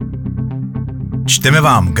Čteme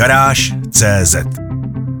vám garáž.cz.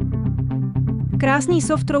 Krásný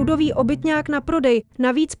soft-roadový obytňák na prodej,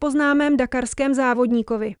 navíc po známém dakarském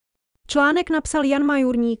závodníkovi. Článek napsal Jan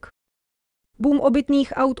Majurník. Boom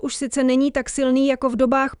obytných aut už sice není tak silný jako v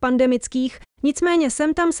dobách pandemických, nicméně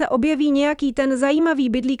sem tam se objeví nějaký ten zajímavý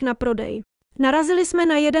bydlík na prodej. Narazili jsme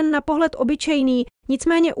na jeden na pohled obyčejný,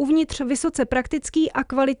 nicméně uvnitř vysoce praktický a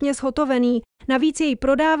kvalitně zhotovený, navíc jej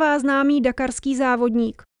prodává známý dakarský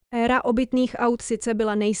závodník. Éra obytných aut sice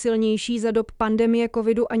byla nejsilnější za dob pandemie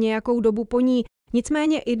covidu a nějakou dobu po ní,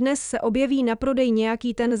 nicméně i dnes se objeví na prodej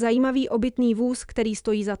nějaký ten zajímavý obytný vůz, který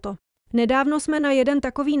stojí za to. Nedávno jsme na jeden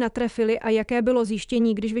takový natrefili a jaké bylo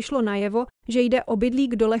zjištění, když vyšlo najevo, že jde o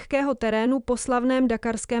bydlík do lehkého terénu po slavném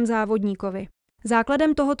dakarském závodníkovi.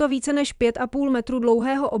 Základem tohoto více než 5,5 metru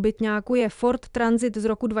dlouhého obytňáku je Ford Transit z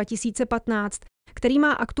roku 2015, který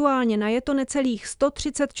má aktuálně najeto necelých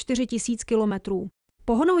 134 000 kilometrů.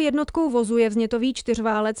 Pohonnou jednotkou vozu je vznětový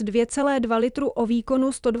čtyřválec 2,2 litru o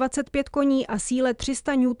výkonu 125 koní a síle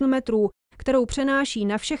 300 Nm, kterou přenáší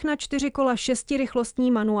na všechna 4 kola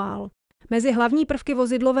 6rychlostní manuál. Mezi hlavní prvky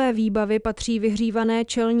vozidlové výbavy patří vyhřívané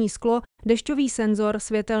čelní sklo, dešťový senzor,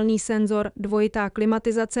 světelný senzor, dvojitá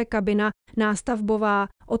klimatizace, kabina, nástavbová,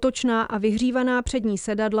 otočná a vyhřívaná přední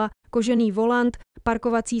sedadla, kožený volant,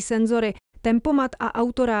 parkovací senzory, tempomat a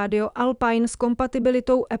autorádio Alpine s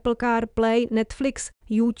kompatibilitou Apple CarPlay, Netflix,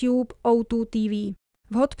 YouTube, O2 TV.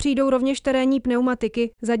 Vhod přijdou rovněž terénní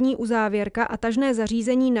pneumatiky, zadní uzávěrka a tažné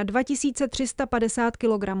zařízení na 2350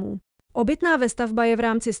 kg. Obytná vestavba je v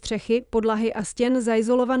rámci střechy, podlahy a stěn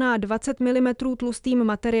zaizolovaná 20 mm tlustým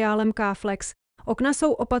materiálem K-Flex. Okna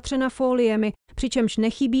jsou opatřena fóliemi, přičemž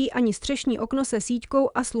nechybí ani střešní okno se síťkou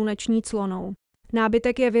a sluneční clonou.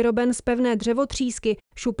 Nábytek je vyroben z pevné dřevotřísky,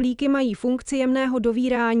 šuplíky mají funkci jemného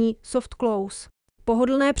dovírání soft close.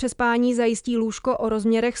 Pohodlné přespání zajistí lůžko o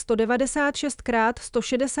rozměrech 196 x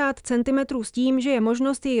 160 cm s tím, že je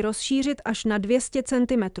možnost jej rozšířit až na 200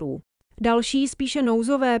 cm. Další, spíše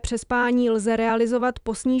nouzové přespání lze realizovat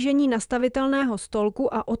po snížení nastavitelného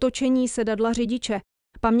stolku a otočení sedadla řidiče.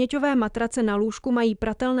 Paměťové matrace na lůžku mají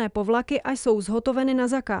pratelné povlaky a jsou zhotoveny na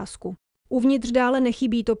zakázku. Uvnitř dále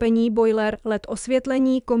nechybí topení, boiler, LED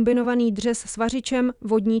osvětlení, kombinovaný dřez s vařičem,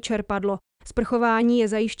 vodní čerpadlo. Sprchování je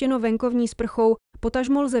zajištěno venkovní sprchou,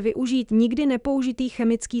 potažmo lze využít nikdy nepoužitý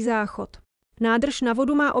chemický záchod. Nádrž na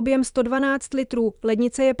vodu má objem 112 litrů,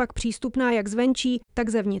 lednice je pak přístupná jak zvenčí, tak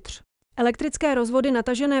zevnitř. Elektrické rozvody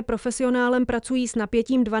natažené profesionálem pracují s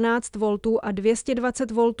napětím 12 V a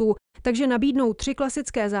 220 V, takže nabídnou 3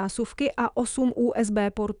 klasické zásuvky a 8 USB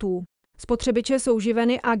portů. Spotřebiče jsou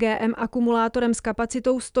živeny AGM akumulátorem s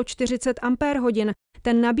kapacitou 140 Ah.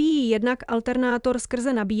 Ten nabíjí jednak alternátor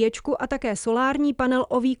skrze nabíječku a také solární panel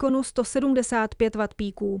o výkonu 175 W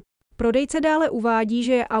píků. Prodejce dále uvádí,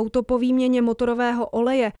 že je auto po výměně motorového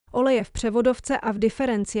oleje v převodovce a v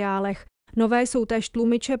diferenciálech. Nové jsou též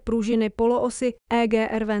tlumiče, pružiny, poloosy,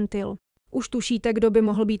 EGR ventil. Už tušíte, kdo by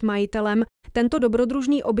mohl být majitelem. Tento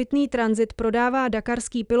dobrodružný obytný transit prodává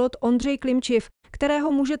dakarský pilot Ondřej Klimčiv,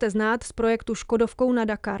 kterého můžete znát z projektu Škodovkou na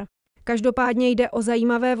Dakar. Každopádně jde o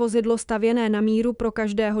zajímavé vozidlo stavěné na míru pro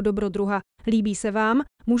každého dobrodruha. Líbí se vám?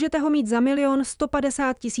 Můžete ho mít za 1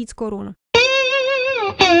 150 000 korun.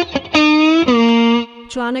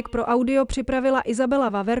 Článek pro audio připravila Izabela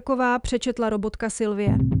Vaverková, přečetla robotka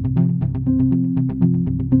Sylvie.